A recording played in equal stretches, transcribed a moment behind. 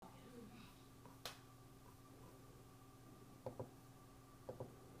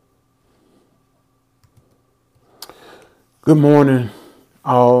Good morning,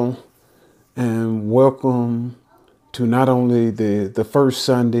 all, and welcome to not only the first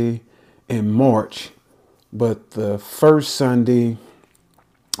Sunday in March, but the first Sunday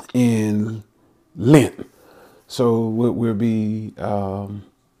in Lent. So we'll be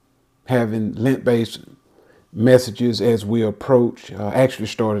having Lent-based messages as we approach. Actually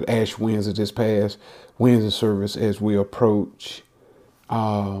started Ash Wednesday this past Wednesday service as we approach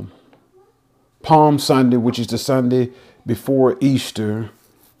Palm Sunday, which is the Sunday before Easter,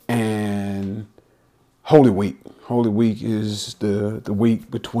 and Holy Week. Holy Week is the week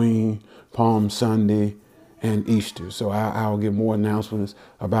between Palm Sunday and Easter. So I'll give more announcements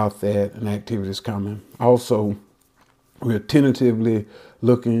about that and activities coming. Also, we're tentatively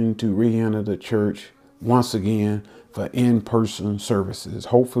looking to re-enter the church once again for in-person services.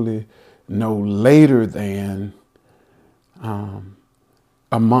 Hopefully no later than a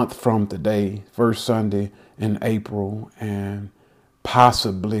month from today, first Sunday in April, and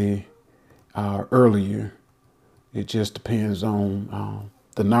possibly earlier. It just depends on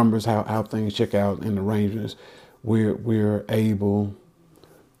the numbers, how things check out in the arrangements. We're able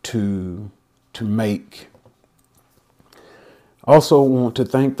to make. Also want to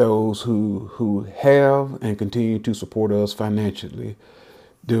thank those who have and continue to support us financially.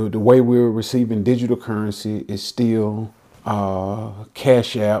 The way we're receiving digital currency is still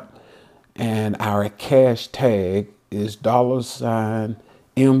Cash App, and our Cashtag is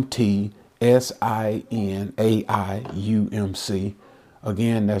 $MtSinaiUMC.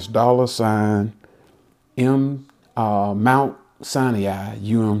 Again, that's Mount Sinai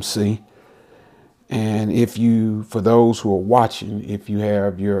UMC. And if you, for those who are watching, if you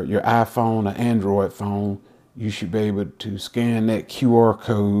have your iPhone or Android phone, you should be able to scan that QR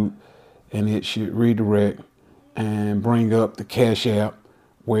code and it should redirect and bring up the Cash App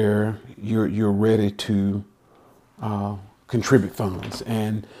where you're ready to contribute funds.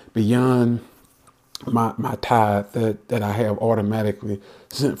 And beyond my tithe that I have automatically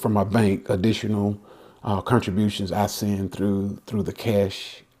sent from my bank, additional contributions I send through the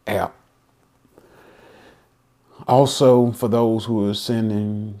Cash App. Also, for those who are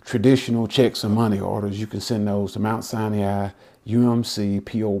sending traditional checks and money orders, you can send those to Mount Sinai UMC,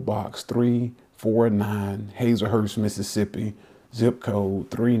 P.O. Box 349, Hazlehurst, Mississippi, zip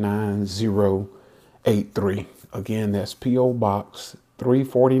code 39083. Again, that's P.O. Box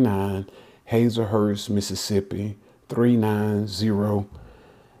 349, Hazlehurst, Mississippi,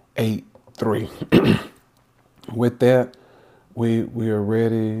 39083. With that, we are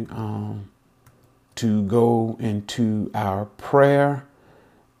ready to go into our prayer,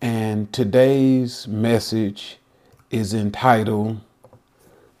 and today's message is entitled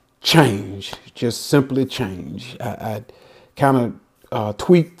Change, just simply change. I kind of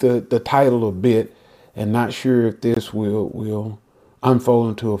tweaked the title a bit, and not sure if this will unfold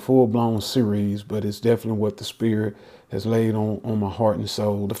into a full-blown series, but it's definitely what the Spirit has laid on my heart and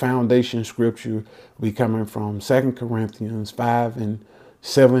soul. The foundation scripture will be coming from 2 Corinthians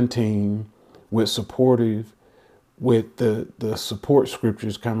 5:17, with the support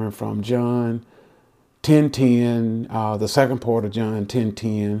scriptures coming from John 10:10, the second part of John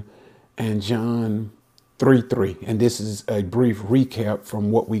 10:10, and John 3:3. And this is a brief recap from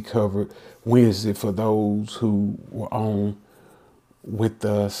what we covered Wednesday for those who were on with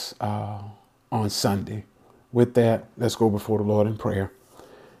us on Sunday. With that, let's go before the Lord in prayer.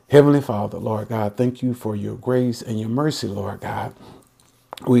 Heavenly Father, Lord God, thank you for your grace and your mercy, Lord God.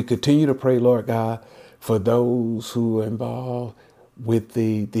 We continue to pray, Lord God, for those who are involved with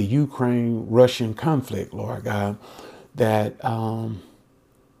the Ukraine-Russian conflict, Lord God, that's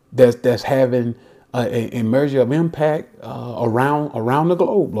having a measure of impact around the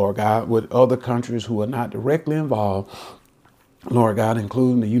globe, Lord God, with other countries who are not directly involved, Lord God,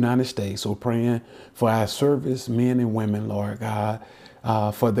 including the United States. So praying for our service men and women, Lord God,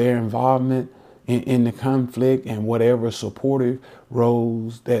 for their involvement in the conflict and whatever supportive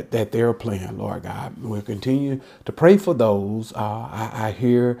roles that they're playing, Lord God. We'll continue to pray for those.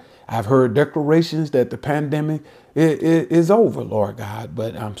 I've heard declarations that the pandemic is over, Lord God,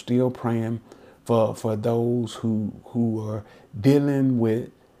 but I'm still praying for those who are dealing with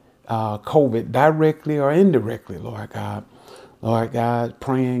COVID directly or indirectly, Lord God. Lord God,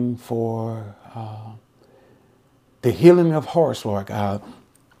 praying for the healing of hearts, Lord God,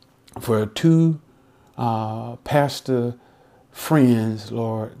 for two pastor friends,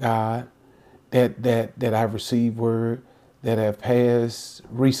 Lord God, that I've received word that have passed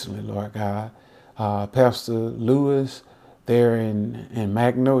recently, Lord God. Pastor Lewis there in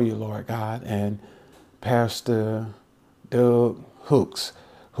Magnolia, Lord God, and Pastor Doug Hooks,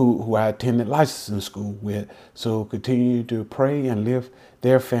 who I attended licensing school with. So continue to pray and lift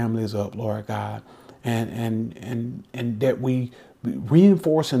their families up, Lord God, and that we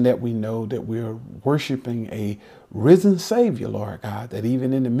reinforcing that we know that we're worshiping a risen Savior, Lord God, that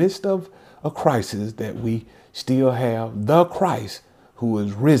even in the midst of a crisis that we still have the Christ who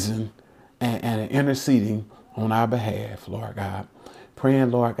is risen and interceding on our behalf, Lord God.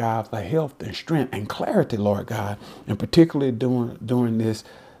 Praying, Lord God, for health and strength and clarity, Lord God, and particularly during this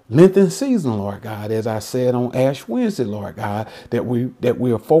Lenten season, Lord God, as I said on Ash Wednesday, Lord God, that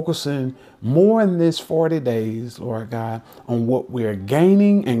we are focusing more in this 40 days, Lord God, on what we're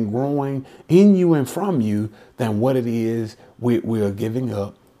gaining and growing in you and from you than what it is we are giving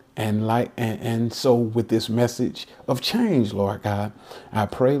up. And so with this message of change, Lord God, I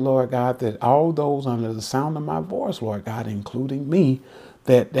pray, Lord God, that all those under the sound of my voice, Lord God, including me,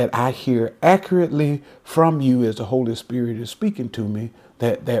 that I hear accurately from you as the Holy Spirit is speaking to me,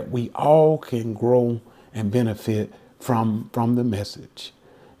 that we all can grow and benefit from the message.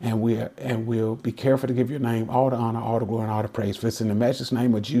 And we'll be careful to give your name all the honor, all the glory, and all the praise. For it's in the matchless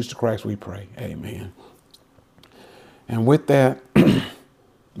name of Jesus Christ we pray. Amen. And with that,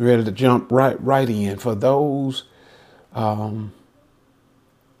 ready to jump right in. For those, I'll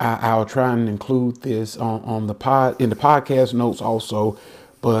try and include this on the in the podcast notes also,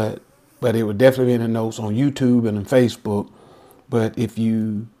 but it would definitely be in the notes on YouTube and on Facebook. But if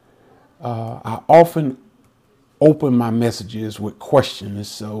you, I often open my messages with questions,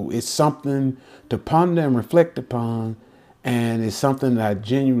 so it's something to ponder and reflect upon, and it's something that I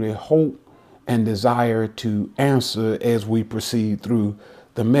genuinely hope and desire to answer as we proceed through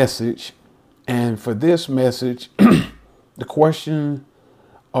the message. And for this message, the questions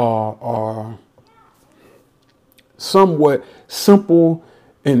are somewhat simple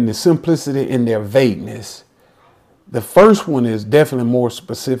in the simplicity in their vagueness. The first one is definitely more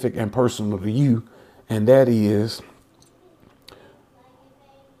specific and personal to you, and that is,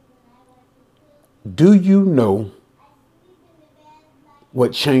 do you know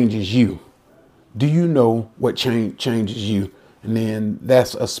what changes you? Do you know what changes you? And then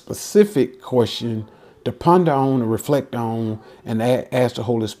that's a specific question to ponder on and reflect on and ask the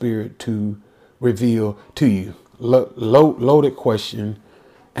Holy Spirit to reveal to you. Loaded question.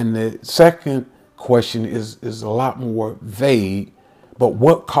 And the second question is a lot more vague, but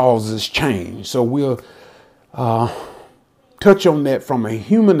what causes change? So we'll touch on that from a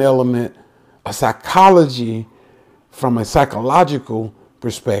human element, a psychology, from a psychological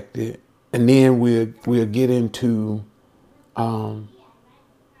perspective, and then we'll get into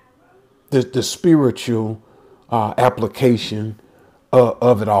the spiritual application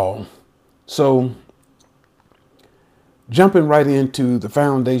of it all. So jumping right into the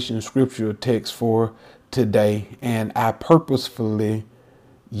foundation scriptural text for today, and I purposefully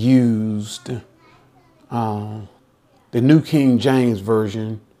used the New King James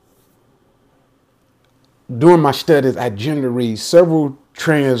Version. During my studies, I generally read several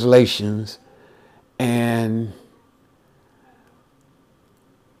translations, and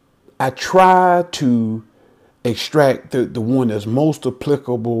I try to extract the one that's most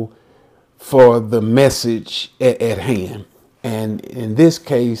applicable for the message at hand. And in this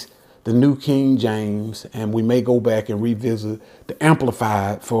case, the New King James, and we may go back and revisit the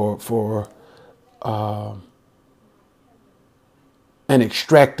Amplified for an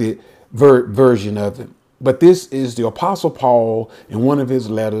extracted version of it. But this is the Apostle Paul in one of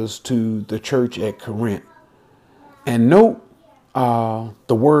his letters to the church at Corinth. And note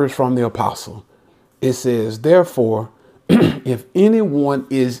the words from the apostle. It says, therefore, if anyone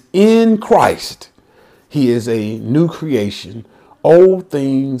is in Christ, he is a new creation. Old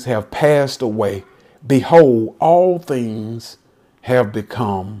things have passed away. Behold, all things have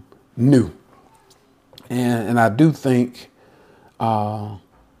become new. And I do think I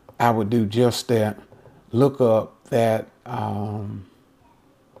would do just that. Look up that,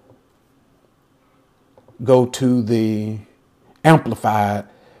 go to the Amplified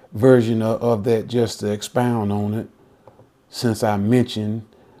version of that just to expound on it, since I mentioned,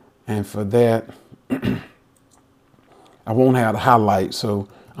 and for that, I won't have the highlight, so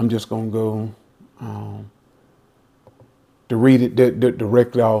I'm just going to go to read it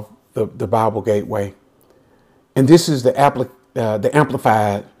directly off the Bible Gateway. And this is the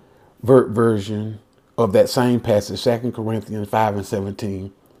Amplified version of that same passage, 2 Corinthians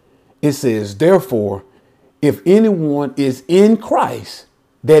 5:17. It says, therefore, if anyone is in Christ,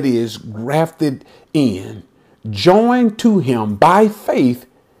 that is grafted in, joined to him by faith,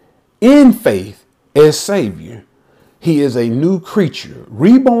 in faith as Savior, he is a new creature,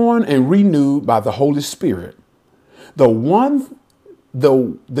 reborn and renewed by the Holy Spirit. The one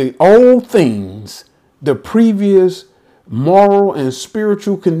the old things, the previous moral and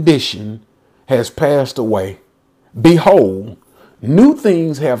spiritual condition has passed away. Behold, new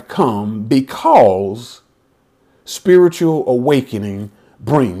things have come, because spiritual awakening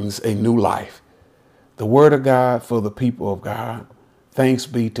brings a new life. The word of God for the people of God. Thanks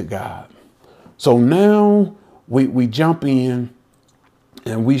be to God. So now we jump in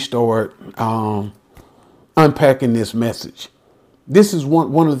and we start unpacking this message. This is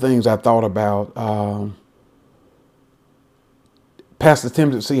one of the things I thought about. Pastor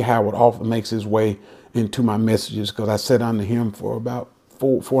Timothy Howard often makes his way into my messages, because I sat under him for about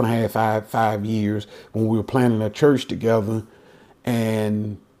four and a half, 5 years when we were planning a church together.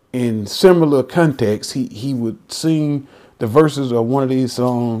 And in similar contexts, he would sing the verses of one of these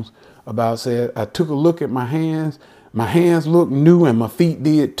songs about, said, I took a look at my hands look new and my feet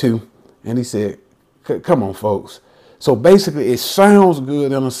did too. And he said, come on, folks. So basically it sounds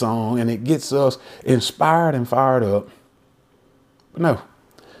good in a song and it gets us inspired and fired up. But no,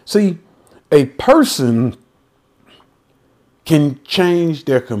 see, a person can change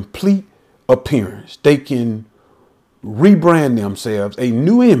their complete appearance. They can rebrand themselves a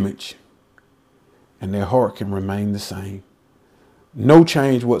new image, and their heart can remain the same. No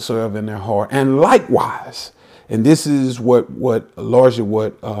change whatsoever in their heart. And likewise, and this is what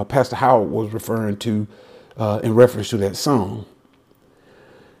Pastor Howard was referring to in reference to that song.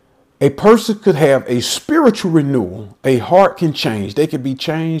 A person could have a spiritual renewal. A heart can change. They can be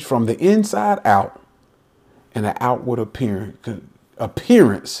changed from the inside out, and the outward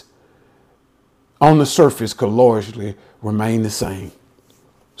appearance on the surface could largely remain the same.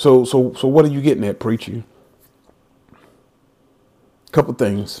 So what are you getting at, preacher? Couple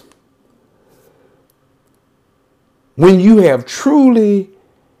things. When you have truly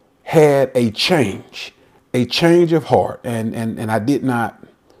had a change of heart, and I did not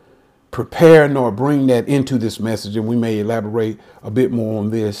prepare nor bring that into this message, and we may elaborate a bit more on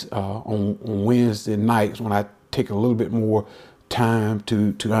this on Wednesday nights when I take a little bit more time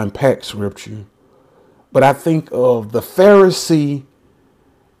to unpack scripture. But I think of the Pharisee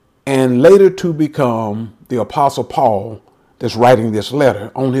and later to become the Apostle Paul that's writing this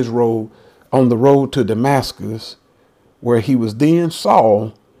letter on the road to Damascus, where he was then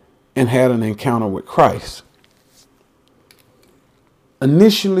Saul and had an encounter with Christ.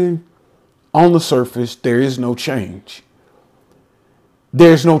 Initially, on the surface, there is no change.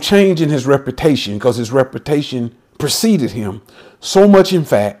 There's no change in his reputation, because his reputation preceded him. So much, in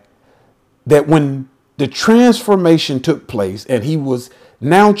fact, that when the transformation took place and he was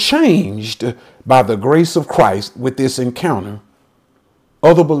now changed by the grace of Christ with this encounter,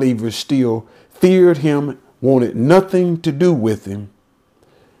 other believers still feared him, wanted nothing to do with him.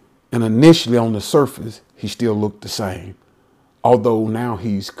 And initially on the surface, he still looked the same, although now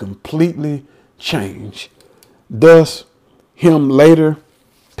he's completely changed. Thus, him later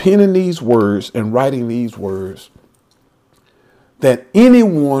penning these words and writing these words, that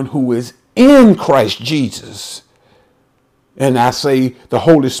anyone who is in Christ Jesus, and I say the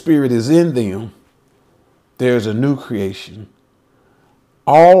Holy Spirit is in them, there's a new creation.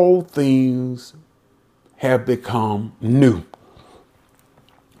 All things have become new.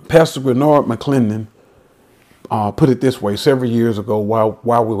 Pastor Bernard McClendon put it this way several years ago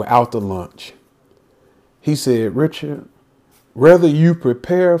while we were out to lunch. He said, Richard, whether you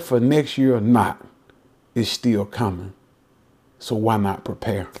prepare for next year or not, it's still coming. So why not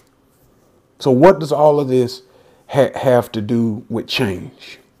prepare? So what does all of this have to do with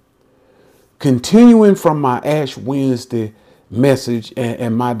change? Continuing from my Ash Wednesday message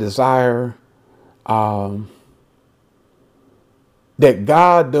and my desire that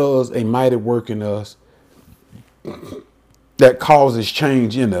God does a mighty work in us that causes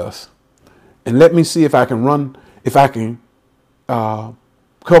change in us. And let me see if I can cover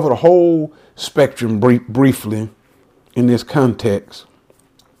the whole spectrum briefly in this context.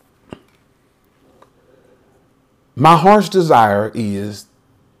 My heart's desire is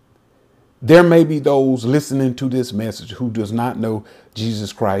there may be those listening to this message who does not know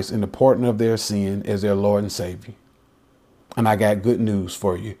Jesus Christ and the pardon of their sin as their Lord and Savior. And I got good news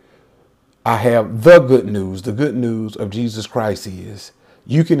for you. I have the good news. The good news of Jesus Christ is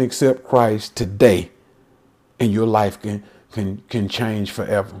you can accept Christ today and your life can change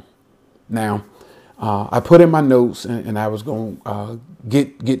forever. Now, I put in my notes and I was going to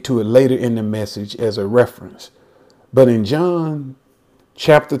get to it later in the message as a reference. But in John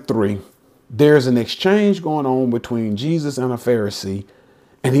chapter 3, there's an exchange going on between Jesus and a Pharisee,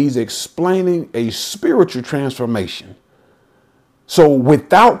 and he's explaining a spiritual transformation. So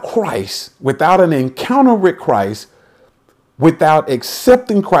without Christ, without an encounter with Christ, without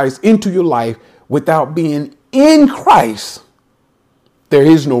accepting Christ into your life, without being in Christ, there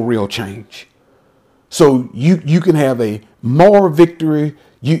is no real change. So you can have a moral victory.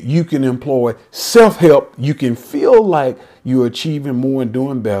 You can employ self-help. You can feel like you're achieving more and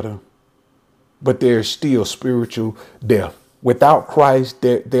doing better, but there's still spiritual death. Without Christ,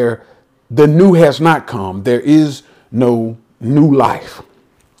 the new has not come. There is no new life.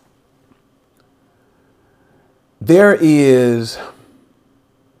 There is,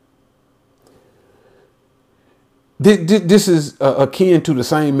 this is akin to the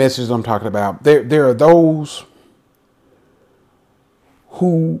same message I'm talking about. There are those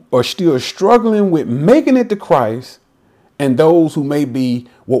who are still struggling with making it to Christ, and those who may be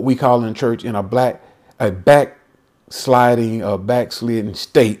what we call in church in a backsliding or backslidden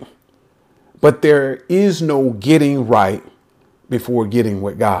state. But there is no getting right before getting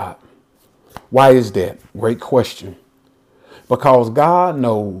with God. Why is that? Great question. Because God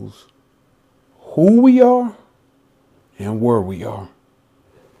knows who we are and where we are.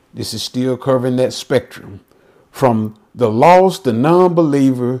 This is still covering that spectrum from the lost, the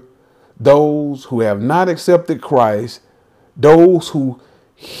non-believer, those who have not accepted Christ, those who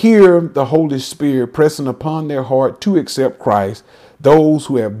hear the Holy Spirit pressing upon their heart to accept Christ, those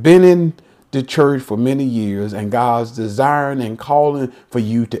who have been in the church for many years, and God's desiring and calling for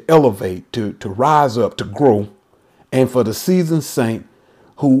you to elevate, to rise up, to grow. And for the seasoned saint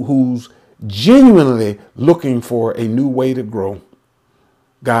who's genuinely looking for a new way to grow,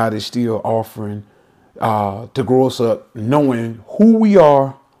 God is still offering to grow us up, knowing who we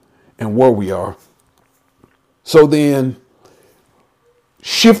are and where we are. So then,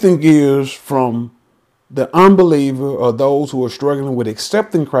 shifting gears from the unbeliever or those who are struggling with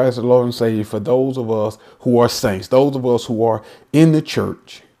accepting Christ as Lord and Savior, for those of us who are saints, those of us who are in the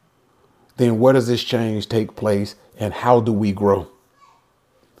church, then where does this change take place and how do we grow?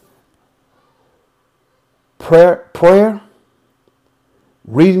 Prayer,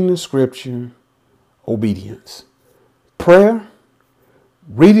 reading the scripture, obedience. Prayer,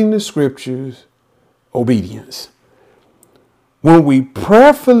 reading the scriptures, obedience. When we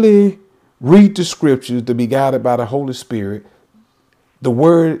prayerfully read the scriptures to be guided by the Holy Spirit, the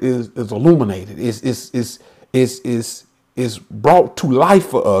word is illuminated, is brought to life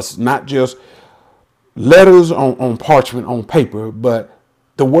for us, not just letters on parchment, on paper, but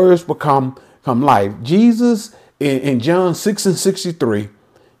the words become life. Jesus in John 6:63,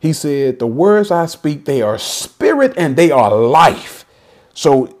 he said, the words I speak, they are spirit and they are life.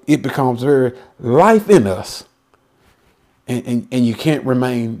 So it becomes very life in us. And you can't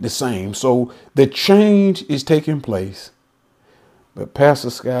remain the same. So the change is taking place. But Pastor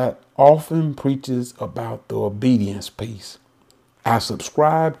Scott often preaches about the obedience piece. I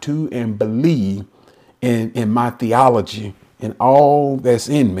subscribe to and believe in my theology and all that's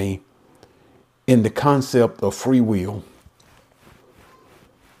in me in the concept of free will.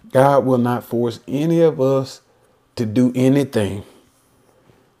 God will not force any of us to do anything.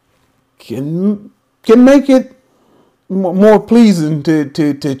 Can make it more pleasing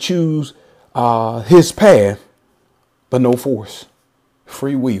to choose his path, but no force,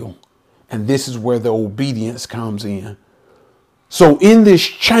 free will. And this is where the obedience comes in. So in this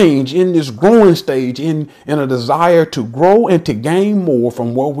change, in this growing stage, in a desire to grow and to gain more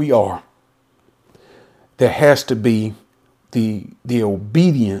from where we are, there has to be the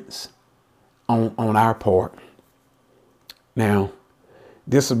obedience on our part. Now,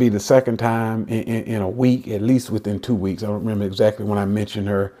 this will be the second time in a week, at least within 2 weeks. I don't remember exactly when I mentioned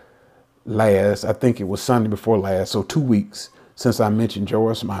her last. I think it was Sunday before last. So 2 weeks since I mentioned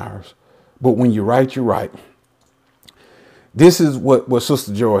Joyce Myers. But when you're right, you're right. This is what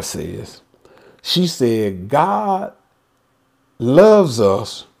Sister Joyce says. She said, God loves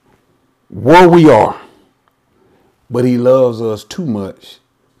us where we are, but he loves us too much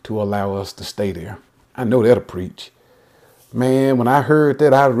to allow us to stay there. I know that'll preach. Man, when I heard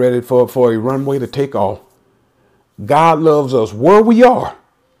that, I was ready for a runway to take off. God loves us where we are.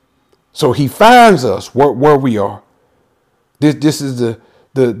 So he finds us where we are. This is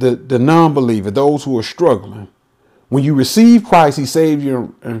the non-believer, those who are struggling. When you receive Christ, he saves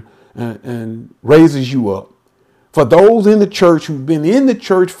you and raises you up. For those in the church who've been in the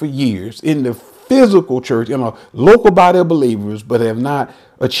church for years, in the physical church, in a local body of believers, but have not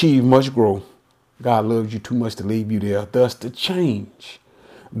achieved much growth, God loves you too much to leave you there. Thus, the change.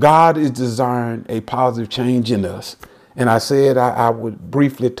 God is desiring a positive change in us. And I said I would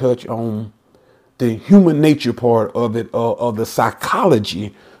briefly touch on the human nature part of it, of the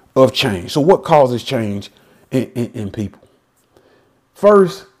psychology of change. So what causes change in people?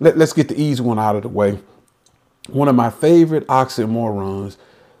 First, let's get the easy one out of the way. One of my favorite oxymorons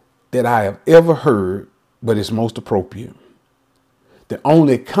that I have ever heard, but it's most appropriate. The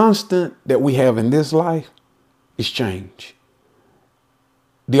only constant that we have in this life is change.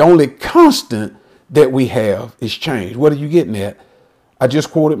 The only constant that we have is change. What are you getting at? I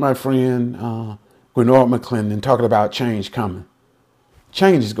just quoted my friend Grenard McClendon talking about change coming.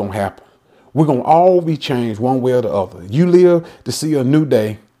 Change is going to happen. We're going to all be changed one way or the other. You live to see a new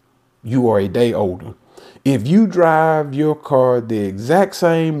day, you are a day older. If you drive your car the exact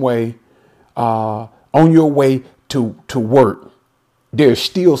same way on your way to work, there's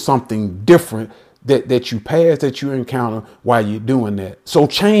still something different that you pass, that you encounter while you're doing that. So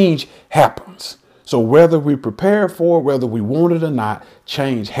change happens. So whether we prepare for it, whether we want it or not,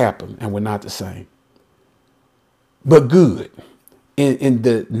 change happens, and we're not the same. But good in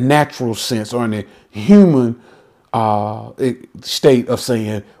the natural sense, or in the human state of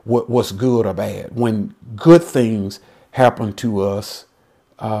saying what's good or bad. When good things happen to us,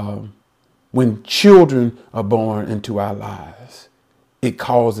 when children are born into our lives, it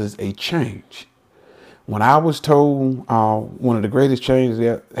causes a change. When I was told one of the greatest changes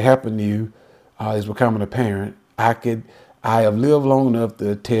that happened to you is becoming a parent, I have lived long enough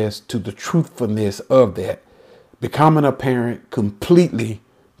to attest to the truthfulness of that. Becoming a parent completely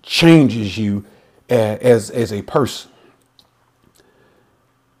changes you as a person.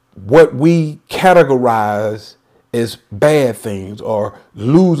 What we categorize as bad things, or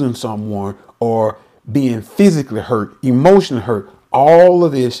losing someone, or being physically hurt, emotionally hurt, all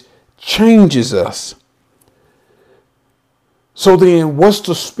of this changes us. So then, what's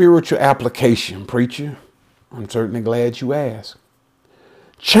the spiritual application, preacher? I'm certainly glad you asked.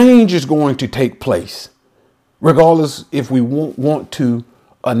 Change is going to take place, regardless if we want to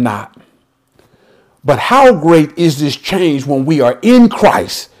or not. But how great is this change when we are in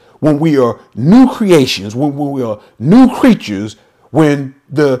Christ, when we are new creations, when we are new creatures, when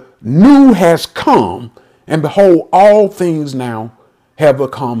the new has come, and behold, all things now have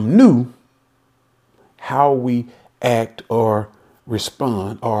become new. How we act or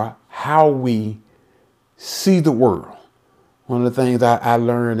respond, or how we see the world. One of the things I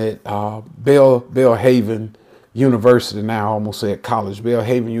learned at Belhaven University, now I almost said college,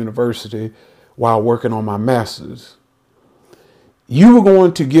 Belhaven University, while working on my master's. You were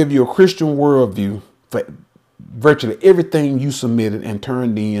going to give your Christian worldview for virtually everything you submitted and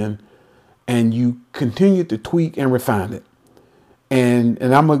turned in, and you continued to tweak and refine it. And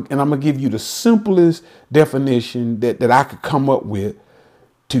I'm gonna give you the simplest definition that I could come up with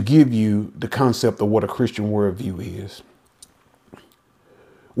to give you the concept of what a Christian worldview is.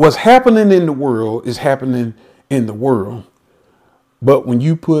 What's happening in the world is happening in the world, but when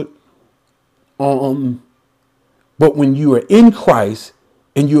you are in Christ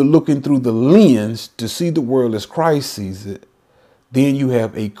and you're looking through the lens to see the world as Christ sees it, then you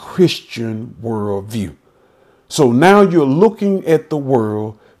have a Christian worldview. So now you're looking at the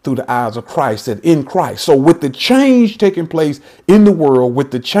world through the eyes of Christ, and in Christ. So with the change taking place in the world,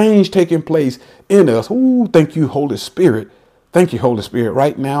 with the change taking place in us, ooh, thank you, Holy Spirit. Thank you, Holy Spirit.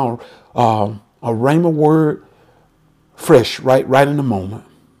 Right now, a rhema word, fresh, right in the moment.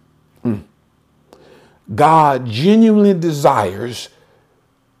 God genuinely desires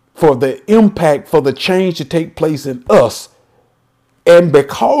for the impact, for the change to take place in us. And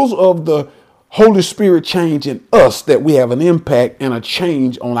because of the Holy Spirit change in us, that we have an impact and a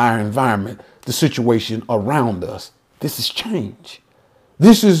change on our environment, the situation around us. This is change.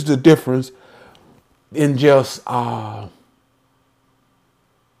 This is the difference in just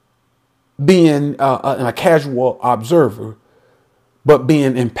being a casual observer, but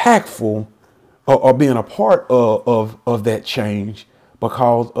being impactful or being a part of that change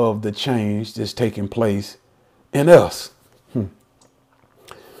because of the change that's taking place in us.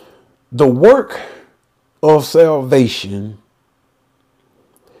 The work of salvation,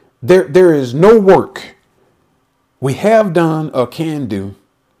 there is no work we have done or can do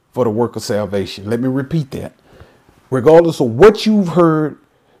for the work of salvation. Let me repeat that. Regardless of what you've heard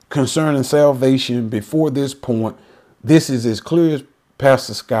concerning salvation before this point, this is as clear as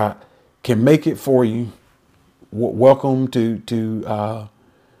Pastor Scott can make it for you. Welcome to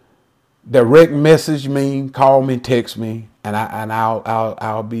direct message me, call me, text me, and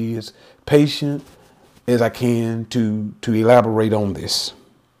I'll be as patient as I can to elaborate on this.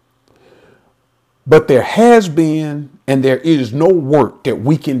 But there has been and there is no work that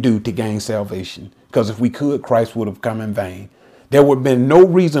we can do to gain salvation, because if we could, Christ would have come in vain. There would have been no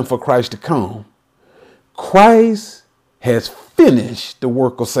reason for Christ to come. Christ has finished the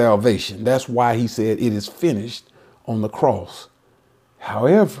work of salvation. That's why he said it is finished on the cross.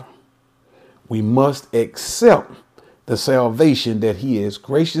 However, we must accept the salvation that he has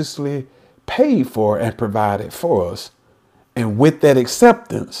graciously paid for and provided for us. And with that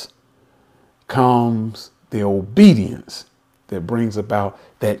acceptance comes the obedience that brings about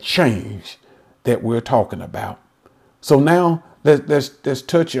that change that we're talking about. So now let's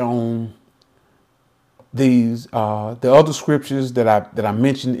touch on these the other scriptures that I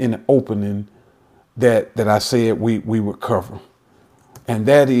mentioned in the opening that I said we would cover. And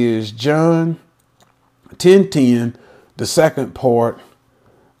that is John 10:10, the second part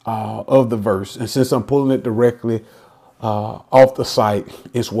of the verse. And since I'm pulling it directly off the site,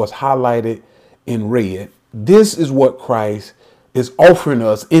 it's what's highlighted in red. This is what Christ is offering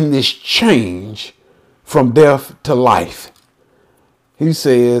us in this change from death to life. He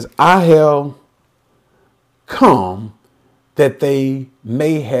says, I have come that they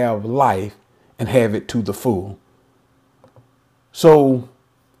may have life and have it to the full. So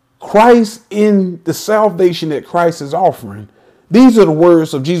Christ, in the salvation that Christ is offering, these are the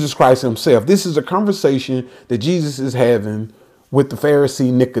words of Jesus Christ himself. This is a conversation that Jesus is having with the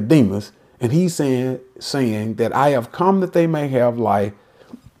Pharisee Nicodemus. And he's saying that I have come that they may have life,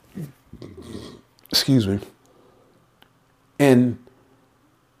 and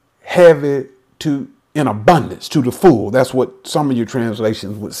have it in abundance, to the full. That's what some of your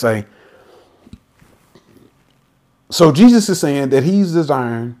translations would say. So Jesus is saying that he's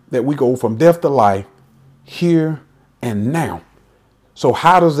desiring that we go from death to life here and now. So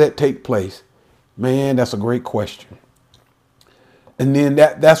how does that take place? Man, that's a great question. And then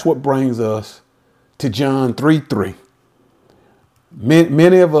that's what brings us to John 3:3.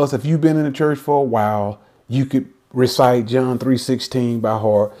 Many of us, if you've been in the church for a while, you could recite John 3:16 by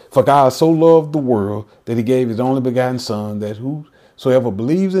heart. For God so loved the world that he gave his only begotten son, that whosoever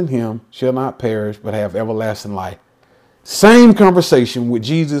believes in him shall not perish but have everlasting life. Same conversation with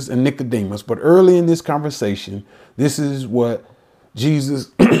Jesus and Nicodemus. But early in this conversation, this is what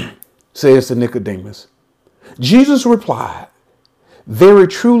Jesus says to Nicodemus. Jesus replied, very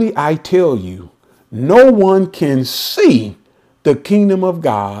truly I tell you, no one can see the kingdom of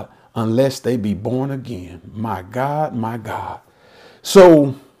God unless they be born again. My God, my God.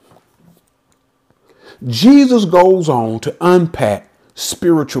 So Jesus goes on to unpack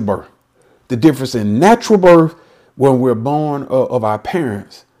spiritual birth, the difference in natural birth when we're born of our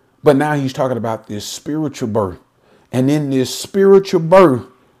parents. But now he's talking about this spiritual birth. And in this spiritual birth,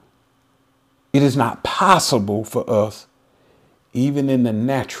 it is not possible for us, even in the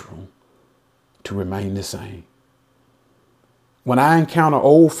natural, to remain the same. When I encounter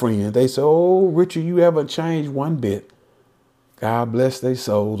old friends, they say, oh, Richard, you haven't changed one bit. God bless their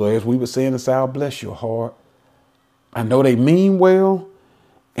souls. Or as we would say in the South, bless your heart. I know they mean well.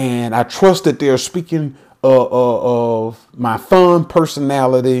 And I trust that they're speaking of my fun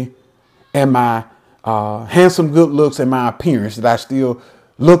personality and my handsome good looks and my appearance, that I still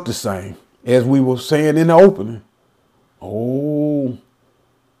look the same. As we were saying in the opening. Oh,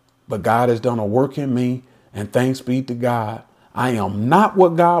 but God has done a work in me, and thanks be to God. I am not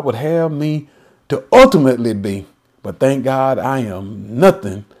what God would have me to ultimately be, but thank God I am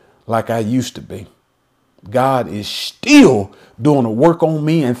nothing like I used to be. God is still doing a work on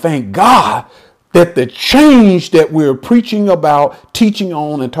me, and thank God that the change that we're preaching about, teaching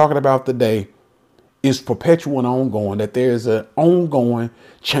on, and talking about today is perpetual and ongoing, that there is an ongoing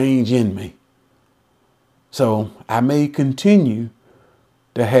change in me. So I may continue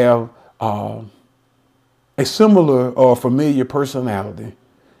to have a similar or familiar personality.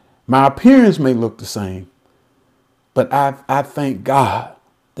 My appearance may look the same, but I thank God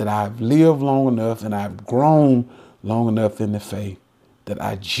that I've lived long enough and I've grown long enough in the faith that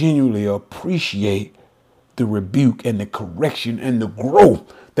I genuinely appreciate the rebuke and the correction and the growth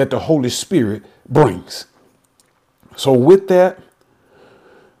that the Holy Spirit brings. So with that,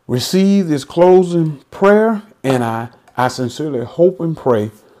 receive this closing prayer, and I sincerely hope and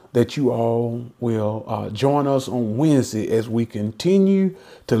pray that you all will join us on Wednesday as we continue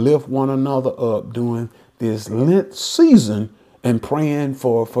to lift one another up during this Lent season and praying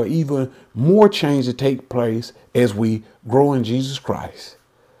for even more change to take place as we grow in Jesus Christ.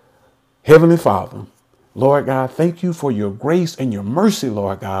 Heavenly Father, Lord God, thank you for your grace and your mercy,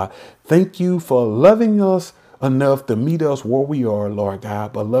 Lord God. Thank you for loving us enough to meet us where we are, Lord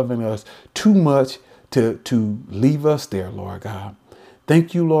God, but loving us too much to leave us there, Lord God.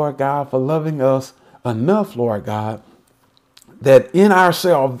 Thank you, Lord God, for loving us enough, Lord God, that in our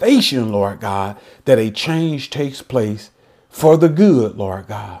salvation, Lord God, that a change takes place for the good, Lord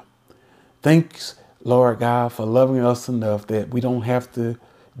God. Thanks, Lord God, for loving us enough that we don't have to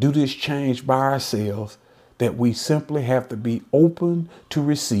do this change by ourselves, that we simply have to be open to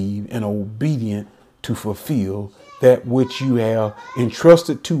receive and obedient to fulfill that which you have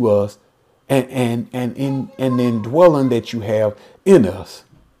entrusted to us and indwelling that you have in us.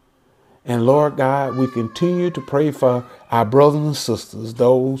 And Lord God, we continue to pray for our brothers and sisters,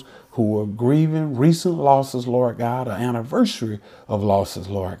 those who are grieving recent losses, Lord God, or anniversary of losses,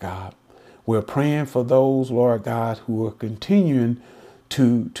 Lord God. We're praying for those, Lord God, who are continuing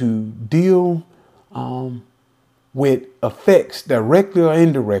to deal with effects directly or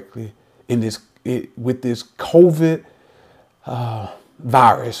indirectly with this COVID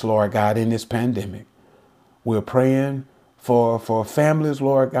virus, Lord God, in this pandemic. We're praying for families,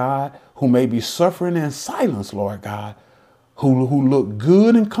 Lord God, who may be suffering in silence, Lord God, who look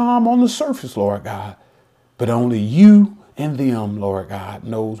good and calm on the surface, Lord God, but only you and them, Lord God,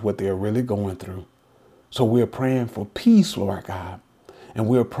 knows what they're really going through. So we're praying for peace, Lord God. And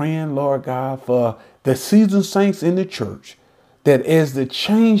we're praying, Lord God, for the seasoned saints in the church, that as the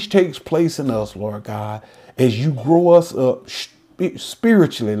change takes place in us, Lord God, as you grow us up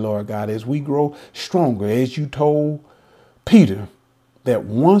spiritually, Lord God, as we grow stronger, as you told Peter, that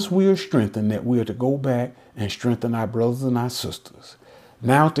once we are strengthened, that we are to go back and strengthen our brothers and our sisters.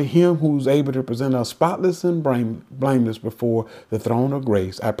 Now to him who's able to present us spotless and blameless before the throne of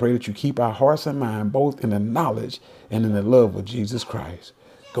grace, I pray that you keep our hearts and mind both in the knowledge and in the love of Jesus Christ.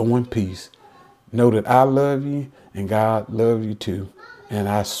 Go in peace. Know that I love you and God loves you too. And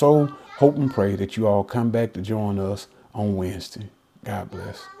I so hope and pray that you all come back to join us on Wednesday. God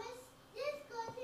bless.